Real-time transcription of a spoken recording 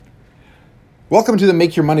Welcome to the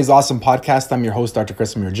Make Your Money's Awesome podcast. I'm your host, Dr.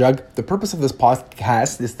 Krasimir Jug. The purpose of this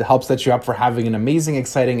podcast is to help set you up for having an amazing,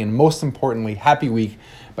 exciting, and most importantly, happy week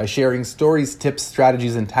by sharing stories, tips,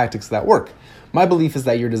 strategies, and tactics that work. My belief is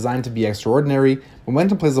that you're designed to be extraordinary.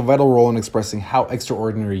 Momentum plays a vital role in expressing how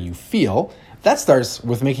extraordinary you feel. That starts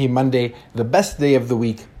with making Monday the best day of the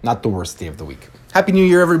week, not the worst day of the week. Happy New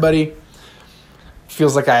Year, everybody.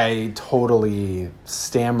 Feels like I totally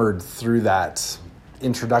stammered through that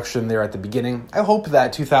introduction there at the beginning. I hope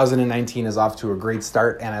that 2019 is off to a great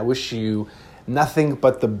start, and I wish you nothing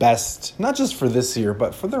but the best, not just for this year,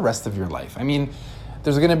 but for the rest of your life. I mean,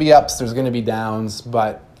 there's going to be ups, there's going to be downs,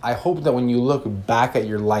 but I hope that when you look back at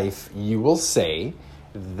your life, you will say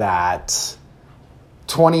that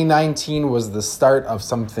 2019 was the start of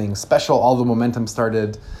something special. All the momentum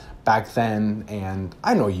started back then, and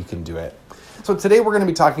I know you can do it. So today we're going to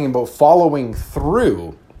be talking about following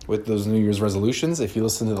through with those New Year's resolutions. If you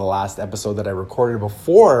listen to the last episode that I recorded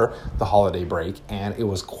before the holiday break, and it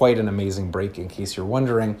was quite an amazing break in case you're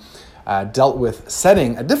wondering, dealt with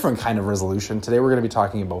setting a different kind of resolution. Today we're going to be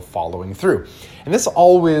talking about following through. And this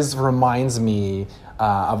always reminds me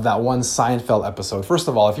of that one Seinfeld episode. First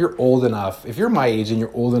of all, if you're my age and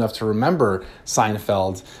you're old enough to remember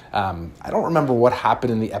Seinfeld, I don't remember what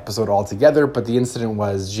happened in the episode altogether, but the incident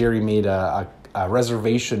was Jerry made a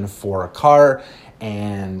reservation for a car,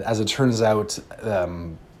 and as it turns out,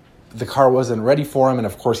 the car wasn't ready for him, and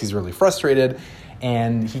of course he's really frustrated,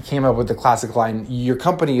 and he came up with the classic line, "Your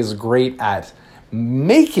company is great at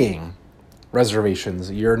making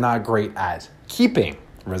reservations, you're not great at keeping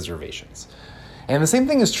reservations." And the same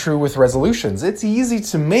thing is true with resolutions. It's easy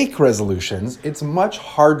to make resolutions. It's much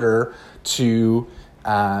harder to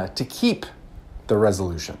keep the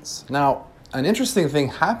resolutions. Now, an interesting thing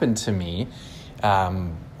happened to me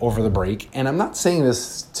over the break, and I'm not saying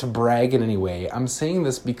this to brag in any way. I'm saying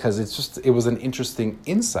this because it was an interesting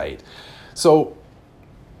insight. So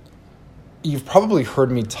you've probably heard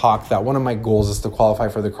me talk that one of my goals is to qualify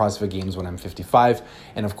for the CrossFit Games when I'm 55,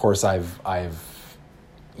 and of course I've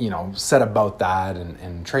set about that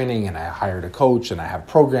and training, and I hired a coach, and I have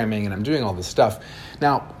programming, and I'm doing all this stuff.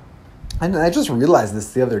 Now, and I just realized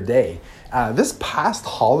this the other day, this past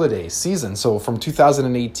holiday season, so from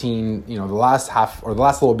 2018, the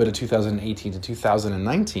last little bit of 2018 to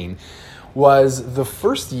 2019, was the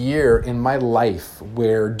first year in my life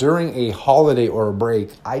where during a holiday or a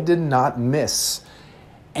break, I did not miss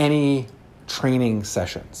any training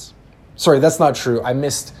sessions. Sorry, that's not true. I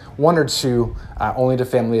missed one or two only to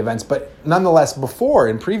family events. But nonetheless, before,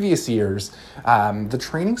 in previous years, the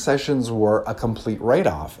training sessions were a complete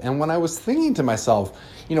write-off. And when I was thinking to myself,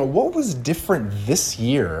 what was different this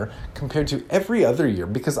year compared to every other year?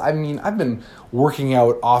 Because, I've been working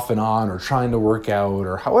out off and on, or trying to work out,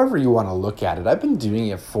 or however you want to look at it. I've been doing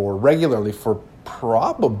it regularly for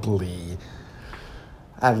probably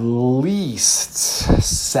at least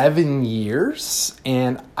 7 years,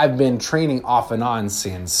 and I've been training off and on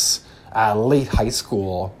since late high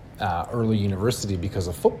school, early university because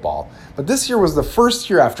of football. But this year was the first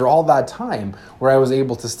year after all that time where I was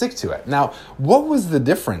able to stick to it. Now, what was the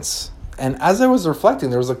difference? And as I was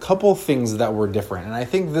reflecting, there was a couple things that were different, and I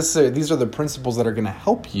think these are the principles that are going to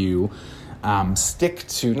help you stick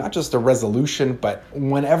to not just a resolution, but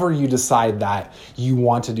whenever you decide that you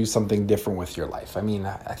want to do something different with your life.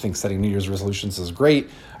 I think setting New Year's resolutions is great.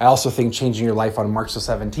 I also think changing your life on March the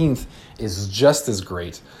 17th is just as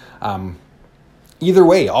great. Either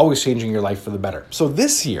way, always changing your life for the better. So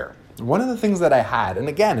this year, one of the things that I had, and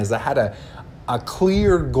again, is I had a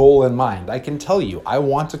clear goal in mind. I can tell you, I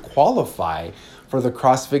want to qualify for the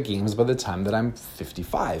CrossFit Games by the time that I'm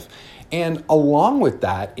 55. And along with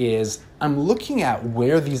that is I'm looking at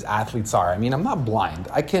where these athletes are. I'm not blind.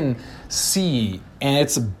 I can see, and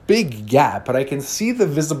it's a big gap, but I can see the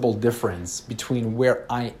visible difference between where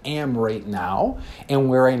I am right now and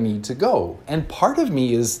where I need to go. And part of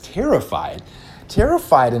me is terrified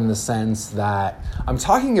in the sense that I'm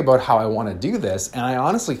talking about how I want to do this, and I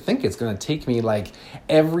honestly think it's going to take me like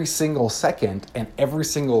every single second and every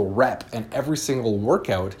single rep and every single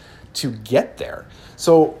workout to get there.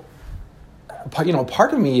 So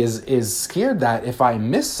part of me is scared that if I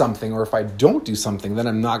miss something or if I don't do something, then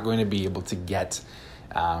I'm not going to be able to get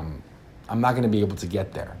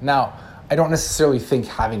there. Now, I don't necessarily think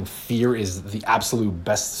having fear is the absolute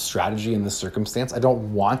best strategy in this circumstance. I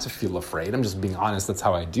don't want to feel afraid. I'm just being honest. That's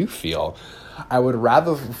how I do feel. I would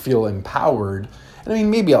rather feel empowered.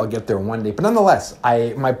 And maybe I'll get there one day. But nonetheless,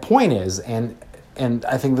 my point is, and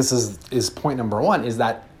I think this is point number one, is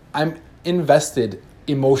that I'm invested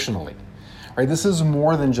emotionally. Right? This is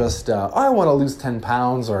more than just, I want to lose 10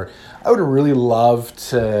 pounds, or I would really love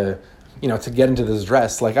to to get into this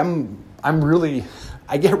dress, like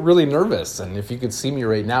I get really nervous. And if you could see me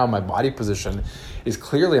right now, my body position is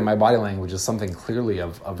clearly, my body language is something clearly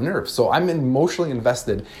of nerve. So I'm emotionally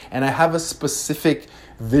invested, and I have a specific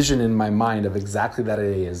vision in my mind of exactly what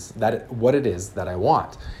it is that I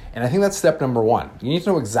want. And I think that's step number one. You need to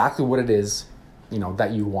know exactly what it is,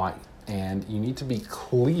 that you want, and you need to be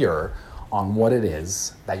clear on what it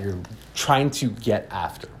is that you're trying to get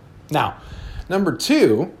after. Now, number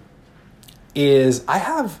two is I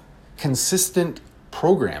have consistent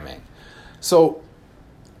programming. So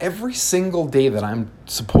every single day that I'm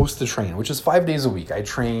supposed to train, which is 5 days a week, I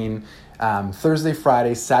train Thursday,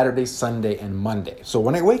 Friday, Saturday, Sunday, and Monday. So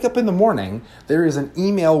when I wake up in the morning, there is an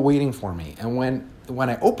email waiting for me. And when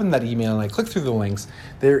I open that email and I click through the links,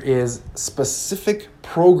 there is specific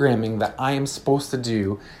programming that I am supposed to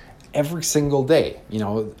do every single day,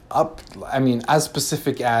 as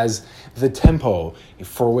specific as the tempo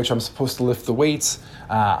for which I'm supposed to lift the weights,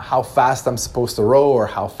 how fast I'm supposed to row, or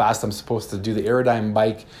how fast I'm supposed to do the Aerodyne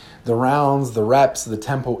bike, the rounds, the reps, the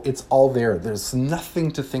tempo, it's all there. There's nothing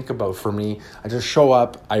to think about for me. I just show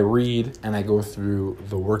up, I read, and I go through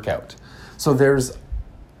the workout. So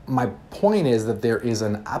my point is that there is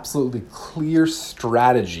an absolutely clear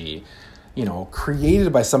strategy,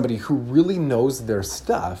 created by somebody who really knows their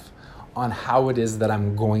stuff on how it is that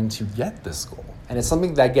I'm going to get this goal. And it's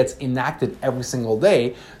something that gets enacted every single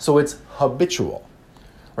day, so it's habitual,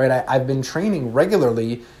 right? I've been training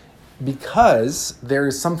regularly because there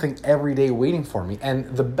is something every day waiting for me.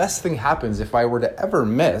 And the best thing happens if I were to ever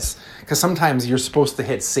miss, because sometimes you're supposed to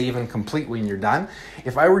hit save and complete when you're done.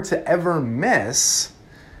 If I were to ever miss,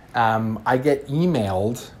 I get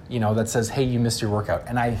emailed, that says, hey, you missed your workout.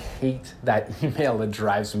 And I hate that email. It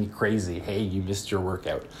drives me crazy. Hey, you missed your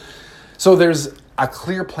workout. So there's a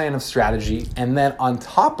clear plan of strategy. And then on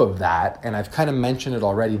top of that, and I've kind of mentioned it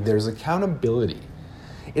already, there's accountability.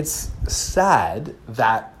 It's sad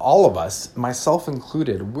that all of us, myself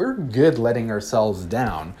included, we're good letting ourselves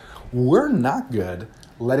down. We're not good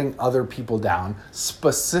letting other people down,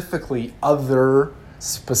 specifically other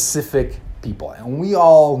specific people. And we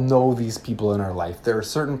all know these people in our life. There are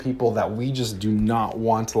certain people that we just do not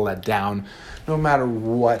want to let down no matter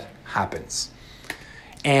what happens.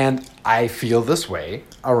 And I feel this way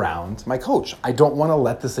around my coach. I don't want to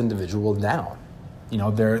let this individual down.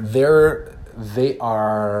 They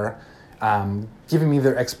are giving me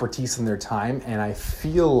their expertise and their time, and I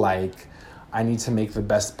feel like I need to make the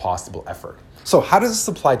best possible effort. So how does this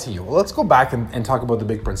apply to you? Well, let's go back and talk about the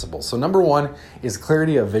big principles. So number one is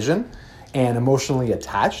clarity of vision and emotionally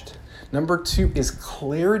attached. Number two is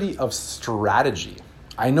clarity of strategy.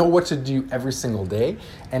 I know what to do every single day.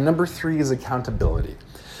 And number three is accountability.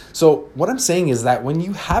 So what I'm saying is that when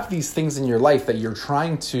you have these things in your life that you're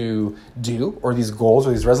trying to do, or these goals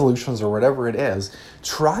or these resolutions or whatever it is,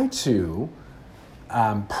 try to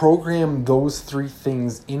program those three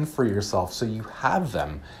things in for yourself so you have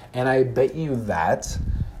them. And I bet you that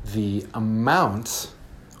the amount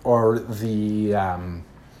or the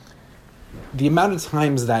amount of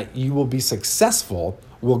times that you will be successful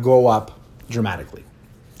will go up dramatically.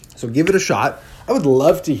 So give it a shot. I would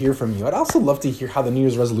love to hear from you. I'd also love to hear how the New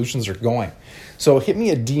Year's resolutions are going. So hit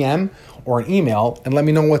me a DM or an email and let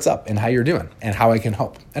me know what's up and how you're doing and how I can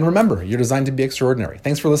help. And remember, you're designed to be extraordinary.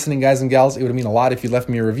 Thanks for listening, guys and gals. It would mean a lot if you left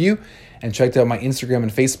me a review and checked out my Instagram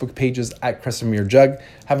and Facebook pages at Kresimir Jug.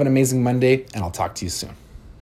 Have an amazing Monday, and I'll talk to you soon.